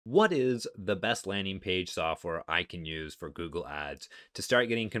What is the best landing page software I can use for Google Ads to start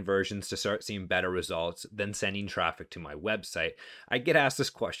getting conversions, to start seeing better results than sending traffic to my website? I get asked this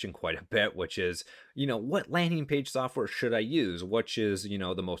question quite a bit, which is, what landing page software should I use? Which is,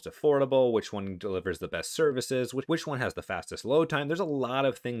 the most affordable? Which one delivers the best services? Which one has the fastest load time? There's a lot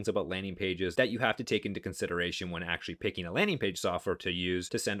of things about landing pages that you have to take into consideration when actually picking a landing page software to use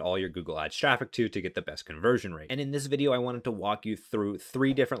to send all your Google Ads traffic to get the best conversion rate. And in this video, I wanted to walk you through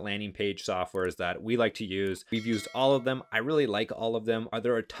three different landing page softwares that we like to use. We've used all of them. I really like all of them. Are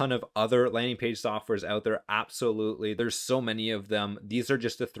there a ton of other landing page softwares out there? Absolutely. There's so many of them. These are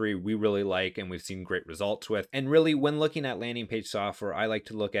just the three we really like and we've seen great results with. And really, when looking at landing page software, I like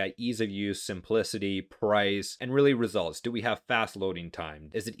to look at ease of use, simplicity, price, and really results. Do we have fast loading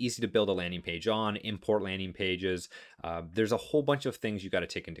time? Is it easy to build a landing page on, import landing pages? There's a whole bunch of things you got to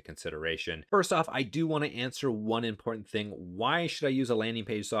take into consideration. First off, I do want to answer one important thing. Why should I use a landing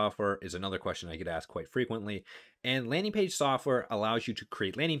page software is another question I get asked quite frequently. And landing page software allows you to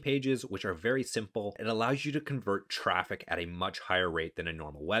create landing pages, which are very simple. It allows you to convert traffic at a much higher rate than a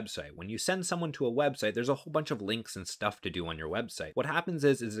normal website. When you send someone to a website, there's a whole bunch of links and stuff to do on your website. What happens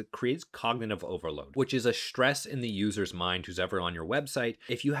is it creates cognitive overload, which is a stress in the user's mind who's ever on your website.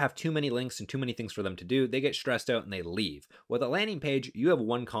 If you have too many links and too many things for them to do, they get stressed out and they leave. With a landing page, you have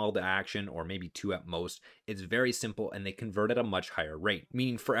one call to action or maybe two at most. It's very simple and they convert at a much higher rate,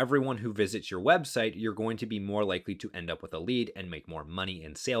 meaning for everyone who visits your website, you're going to be more likely to end up with a lead and make more money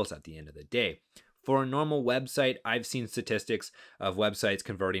in sales at the end of the day. For a normal website, I've seen statistics of websites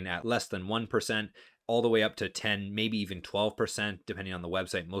converting at less than 1%, all the way up to 10, maybe even 12%, depending on the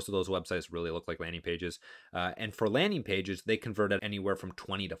website. Most of those websites really look like landing pages. And for landing pages, they convert at anywhere from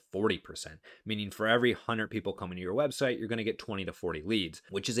 20 to 40%, meaning for every 100 people coming to your website, you're going to get 20 to 40 leads,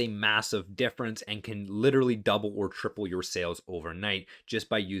 which is a massive difference and can literally double or triple your sales overnight just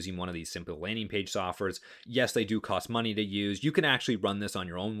by using one of these simple landing page softwares. Yes, they do cost money to use. You can actually run this on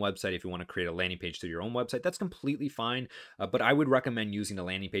your own website if you want to create a landing page to your own website. That's completely fine, but I would recommend using a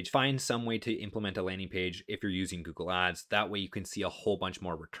landing page. Find some way to implement a landing page if you're using Google Ads. That way you can see a whole bunch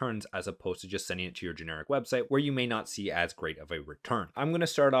more returns as opposed to just sending it to your generic website where you may not see as great of a return. I'm going to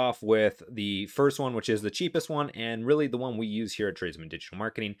start off with the first one, which is the cheapest one and really the one we use here at Tradesman Digital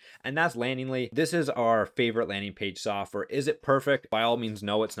Marketing, and that's Landingly. This is our favorite landing page software. Is it perfect? By all means,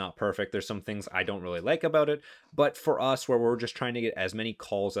 no, it's not perfect. There's some things I don't really like about it, but for us, where we're just trying to get as many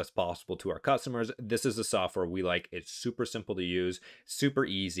calls as possible to our customers, this is the software we like. It's super simple to use, super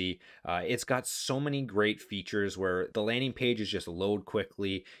easy. It's got so many great features where the landing pages just load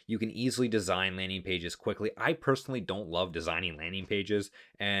quickly. You can easily design landing pages quickly. I personally don't love designing landing pages,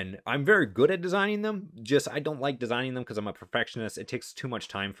 and I'm very good at designing them. Just I don't like designing them because I'm a perfectionist. It takes too much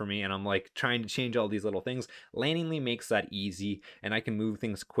time for me, and I'm like trying to change all these little things. Landingly makes that easy, and I can move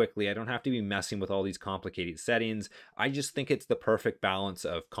things quickly. I don't have to be messing with all these complicated settings. I just think it's the perfect balance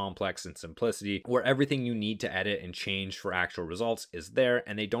of complex and simplicity, where everything you need to edit and change for actual results is there,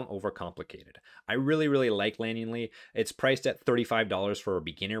 and they don't overcomplicate it. I really like Landingly. It's priced at $35 for a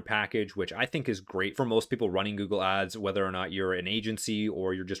beginner package, which I think is great for most people running Google Ads, whether or not you're an agency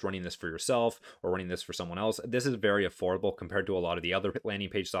or you're just running this for yourself or running this for someone else. This is very affordable compared to a lot of the other landing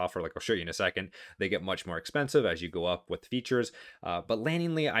page software, like I'll show you in a second. They get much more expensive as you go up with features, but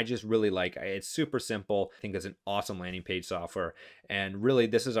Landingly I just really like. It's super simple. I think it's an awesome landing page software, and really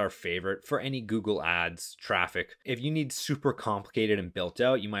this is our favorite for any Google Ads traffic. If you need super complicated and built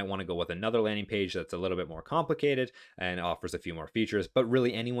out, you might want to go with another landing page that's a little bit more complicated and offers a few more features, but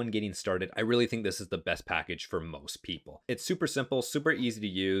really anyone getting started, I really think this is the best package for most people. It's super simple, super easy to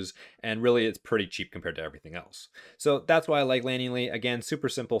use, and really it's pretty cheap compared to everything else. So that's why I like Landingly. Again, super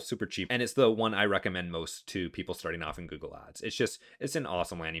simple, super cheap, and it's the one I recommend most to people starting off in Google Ads. It's an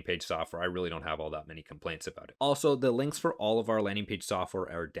awesome landing page software. I really don't have all that many complaints about it. Also, the links for all of our landing page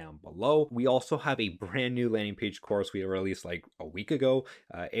software are down below. We also have a brand new landing page course we released like a week ago.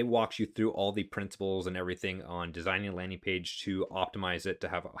 It walks you through all the principles and everything on designing a landing page to optimize it to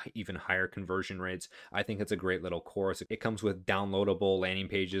have even higher conversion rates. I think it's a great little course. It comes with downloadable landing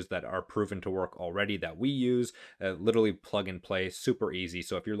pages that are proven to work already that we use, literally plug and play, super easy.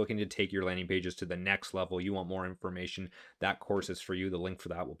 So if you're looking to take your landing pages to the next level, you want more information, that course is for you. The link for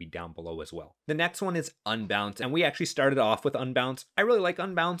that will be down below as well. The next one is Unbounce, and we actually started off with Unbounce. I really like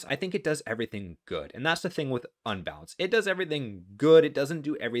Unbounce. I think it does everything good, and that's the thing with Unbounce. It does everything good. It doesn't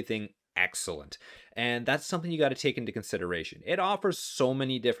do everything excellent. And that's something you got to take into consideration. It offers so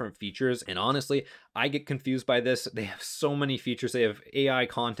many different features. And honestly, I get confused by this. They have so many features. They have AI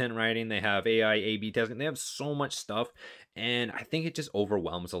content writing, they have AI A B testing, they have so much stuff. And I think it just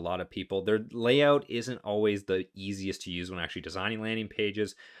overwhelms a lot of people. Their layout isn't always the easiest to use when actually designing landing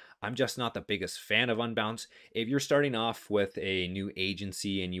pages. I'm just not the biggest fan of Unbounce. If you're starting off with a new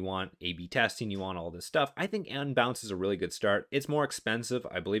agency and you want A/B testing, you want all this stuff, I think Unbounce is a really good start. It's more expensive.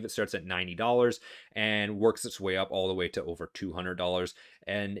 I believe it starts at $90 and works its way up all the way to over $200.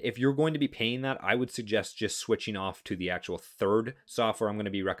 And if you're going to be paying that, I would suggest just switching off to the actual third software I'm going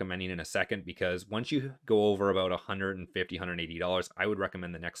to be recommending in a second, because once you go over about $150, $180, I would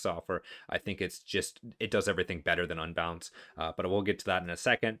recommend the next software. I think it does everything better than Unbounce, but we'll get to that in a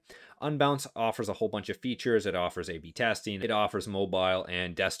second. Unbounce offers a whole bunch of features. It offers A/B testing. It offers mobile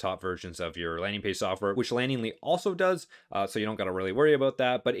and desktop versions of your landing page software, which Landingly also does. So you don't got to really worry about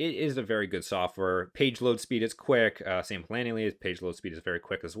that. But it is a very good software. Page load speed is quick. Same with Landingly. Page load speed is very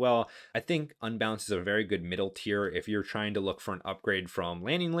quick as well. I think Unbounce is a very good middle tier if you're trying to look for an upgrade from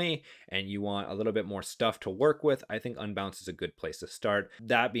Landingly and you want a little bit more stuff to work with. I think Unbounce is a good place to start.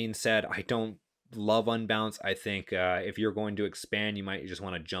 That being said, I don't love Unbounce. I think if you're going to expand, you might just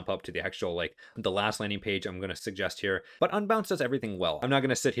want to jump up to the actual, like the last landing page I'm going to suggest here. But Unbounce does everything well. I'm not going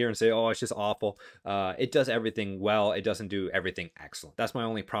to sit here and say, oh, it's just awful. It does everything well. It doesn't do everything excellent. That's my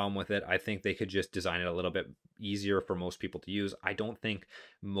only problem with it. I think they could just design it a little bit easier for most people to use. I don't think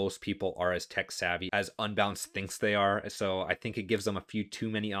most people are as tech savvy as Unbounce thinks they are. So I think it gives them a few too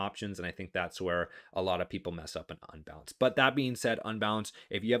many options. And I think that's where a lot of people mess up in Unbounce. But that being said, Unbounce,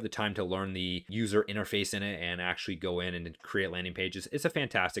 if you have the time to learn the user interface in it and actually go in and create landing pages, it's a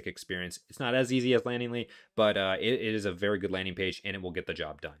fantastic experience. It's not as easy as Landingly, but it is a very good landing page and it will get the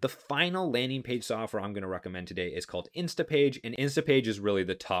job done. The final landing page software I'm going to recommend today is called Instapage, and Instapage is really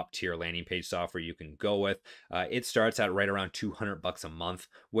the top tier landing page software you can go with. It starts at right around $200 a month,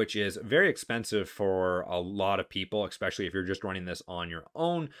 which is very expensive for a lot of people, especially if you're just running this on your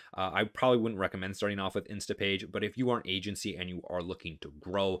own. I probably wouldn't recommend starting off with Instapage, but if you are an agency and you are looking to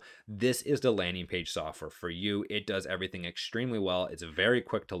grow, this is the landing page software for you. It does everything extremely well. It's very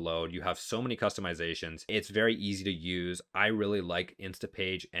quick to load. You have so many customizations. It's very easy to use. I really like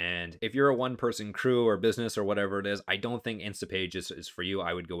Instapage, and if you're a one-person crew or business or whatever it is, I don't think Instapage is for you.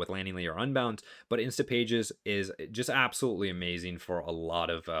 I would go with Landingly or Unbounce, but Instapage is just absolutely amazing for a lot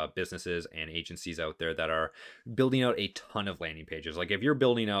of businesses and agencies out there that are building out a ton of landing pages. Like if you're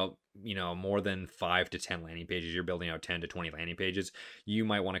building out more than 5 to 10 landing pages, you're building out 10 to 20 landing pages, you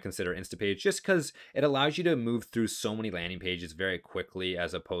might want to consider Instapage, just because it allows you to move through so many landing pages very quickly,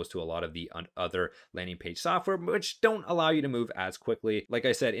 as opposed to a lot of the other landing page software, which don't allow you to move as quickly. Like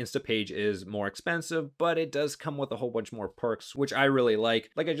I said, Instapage is more expensive, but it does come with a whole bunch more perks, which I really like.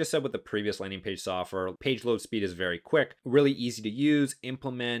 Like I just said with the previous landing page software, page load speed is very quick, really easy to use,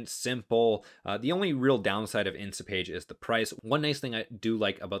 implement, simple. The only real downside of Instapage is the price. One nice thing I do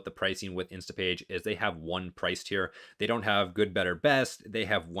like about the pricing with Instapage is they have one price tier. They don't have good, better, best. They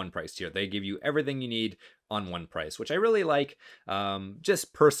have one price tier. They give you everything you need on one price, which I really like.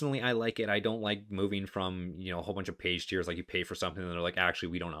 Just personally, I like it. I don't like moving from, a whole bunch of page tiers, like you pay for something and they're like, actually,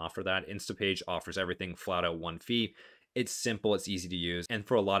 we don't offer that. Instapage offers everything flat out one fee. It's simple, it's easy to use, and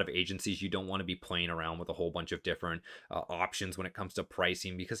for a lot of agencies, you don't want to be playing around with a whole bunch of different options when it comes to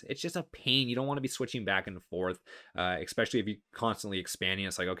pricing, because it's just a pain. You don't want to be switching back and forth, especially if you're constantly expanding.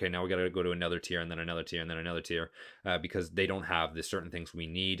 It's like, okay, now we got to go to another tier and then another tier and then another tier, because they don't have the certain things we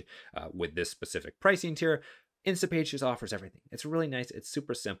need with this specific pricing tier. Instapage just offers everything. It's really nice. It's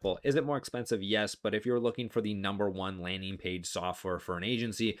super simple. Is it more expensive? Yes, but if you're looking for the #1 landing page software for an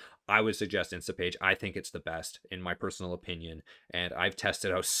agency, I would suggest Instapage. I think it's the best in my personal opinion. And I've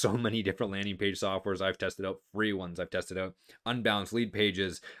tested out so many different landing page softwares. I've tested out free ones. I've tested out Unbounce,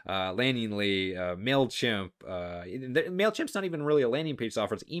 Leadpages, Landingly, MailChimp. MailChimp's not even really a landing page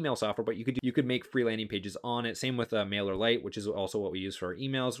software. It's email software, but you could make free landing pages on it. Same with MailerLite, which is also what we use for our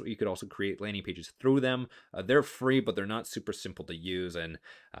emails. You could also create landing pages through them. They're free, but they're not super simple to use. And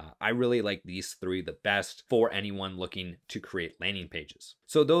I really like these three the best for anyone looking to create landing pages.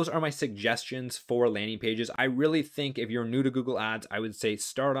 So those are my suggestions for landing pages. I really think if you're new to Google Ads, I would say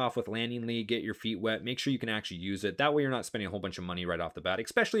start off with Landingly, get your feet wet, make sure you can actually use it. That way you're not spending a whole bunch of money right off the bat,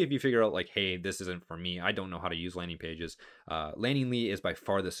 especially if you figure out like, hey, this isn't for me. I don't know how to use landing pages. Landingly is by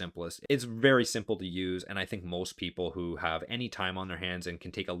far the simplest. It's very simple to use, and I think most people who have any time on their hands and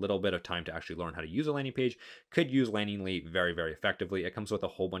can take a little bit of time to actually learn how to use a landing page could use Landingly very, very effectively. It comes with a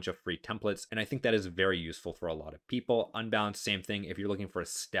whole bunch of free templates, and I think that is very useful for a lot of people. Unbounce, same thing. If you're looking for a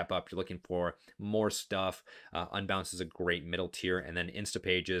step step up, you're looking for more stuff, Unbounce is a great middle tier. And then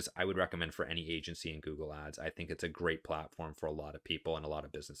Instapages, I would recommend for any agency in Google Ads. I think it's a great platform for a lot of people and a lot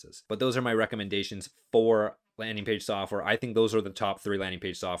of businesses. But those are my recommendations for landing page software. I think those are the top 3 landing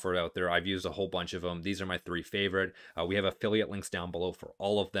page software out there. I've used a whole bunch of them. These are my 3 favorite. We have affiliate links down below for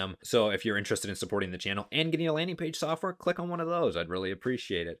all of them. So if you're interested in supporting the channel and getting a landing page software, click on one of those. I'd really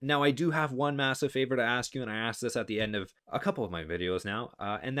appreciate it. Now, I do have one massive favor to ask you, and I ask this at the end of a couple of my videos now,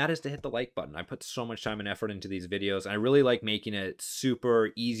 and that is to hit the like button. I put so much time and effort into these videos, and I really like making it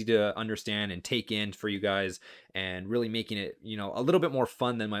super easy to understand and take in for you guys, and really making it, you know, a little bit more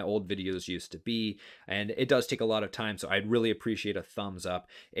fun than my old videos used to be. And it does take a lot of time, so I'd really appreciate a thumbs up.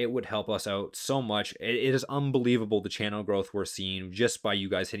 It would help us out so much. It is unbelievable the channel growth we're seeing just by you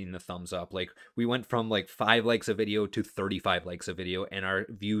guys hitting the thumbs up. Like, we went from like 5 likes a video to 35 likes a video, and our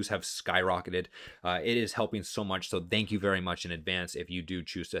views have skyrocketed. It is helping so much, so thank you very much in advance if you do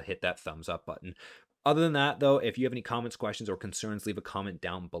choose to hit that thumbs up button. Other than that, though, if you have any comments, questions, or concerns, leave a comment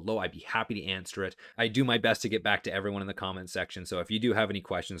down below. I'd be happy to answer it. I do my best to get back to everyone in the comment section, so if you do have any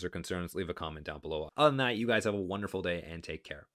questions or concerns, leave a comment down below. Other than that, you guys have a wonderful day and take care.